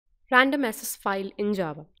Random access file in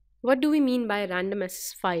Java. What do we mean by random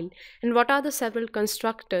access file, and what are the several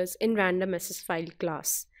constructors in random access file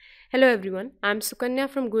class? Hello everyone, I am Sukanya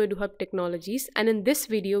from GoEduHub Technologies, and in this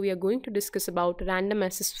video we are going to discuss about random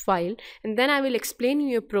access file, and then I will explain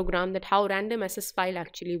you a program that how random access file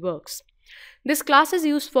actually works. This class is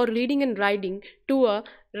used for reading and writing to a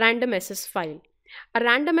random access file. A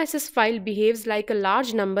random access file behaves like a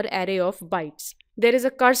large number array of bytes. There is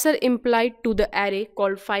a cursor implied to the array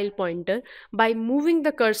called file pointer. By moving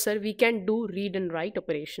the cursor, we can do read and write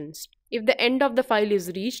operations. If the end of the file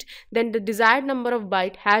is reached, then the desired number of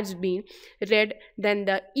bytes has been read, then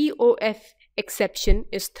the EOF exception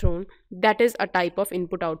is thrown. That is a type of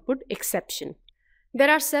input-output exception. There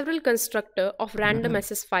are several constructors of random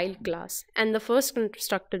access file class, and the first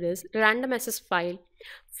constructor is random access file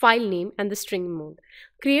name and the string mode.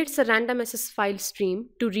 Creates a random access file stream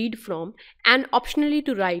to read from and optionally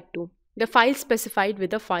to write to the file specified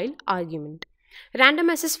with a file argument. Random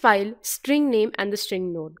access file string name and the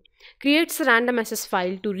string node. Creates a random access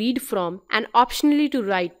file to read from and optionally to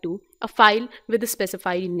write to a file with a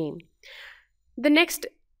specified name. The next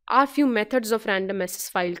are few methods of random access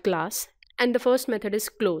file class. And the first method is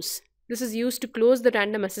close. This is used to close the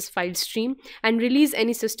random access file stream and release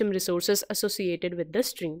any system resources associated with the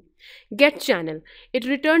stream. Get channel. It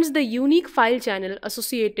returns the unique file channel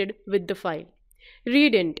associated with the file.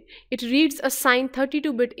 ReadInt. It reads a signed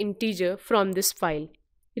 32-bit integer from this file.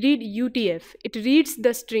 Read UTF. It reads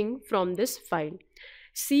the string from this file.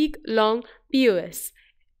 Seek long POS.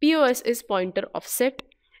 POS is pointer offset.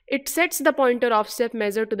 It sets the pointer offset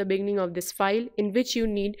measure to the beginning of this file in which you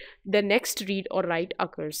need the next read or write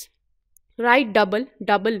occurs. Write double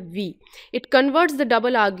V. It converts the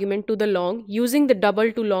double argument to the long using the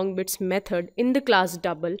double to long bits method in the class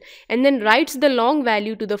double, and then writes the long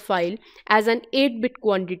value to the file as an 8-bit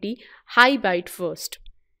quantity, high byte first.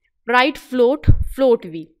 Write float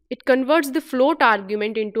V. It converts the float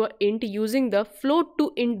argument into an int using the float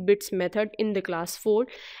to int bits method in the class 4,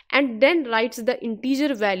 and then writes the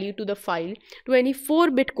integer value to the file to any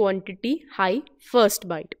 4-bit quantity, high first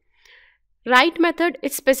byte. Write method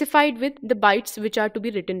is specified with the bytes which are to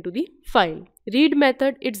be written to the file. Read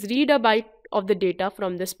method, it's read a byte of the data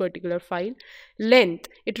from this particular file. Length,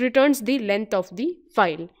 it returns the length of the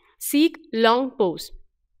file. Seek long pose.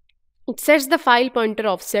 It sets the file pointer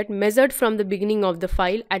offset measured from the beginning of the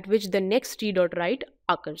file at which the next read or write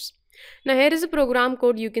occurs. Now here is a program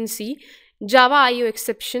code. You can see Java IO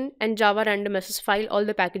exception and Java random access file, all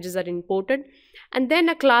the packages are imported, and then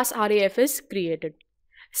a class RAF is created.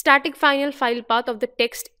 Static final file path of the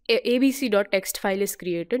text abc.txt file is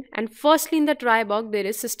created, and firstly in the try box there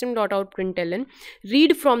is system.out.println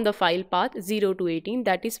read from the file path 0 to 18,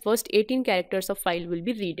 that is first 18 characters of file will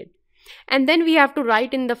be readed. And then we have to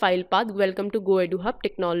write in the file path, welcome to GoEduHub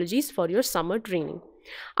Technologies for your summer training.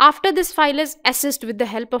 After this file is accessed with the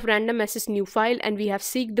help of random access new file, and we have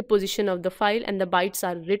seek the position of the file and the bytes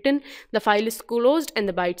are written, the file is closed and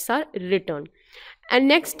the bytes are returned. And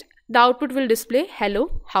next the output will display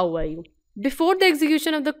hello, how are you? Before the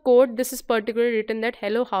execution of the code, this is particularly written that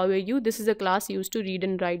hello, how are you? This is a class used to read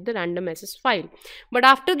and write the random access file. But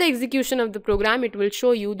after the execution of the program, it will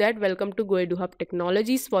show you that welcome to GoEduHub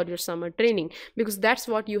Technologies for your summer training, because that's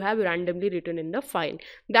what you have randomly written in the file.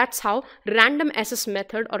 That's how random access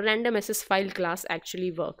method or random access file class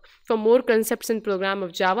actually work. For more concepts in program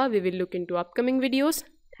of Java, we will look into upcoming videos.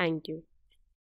 Thank you.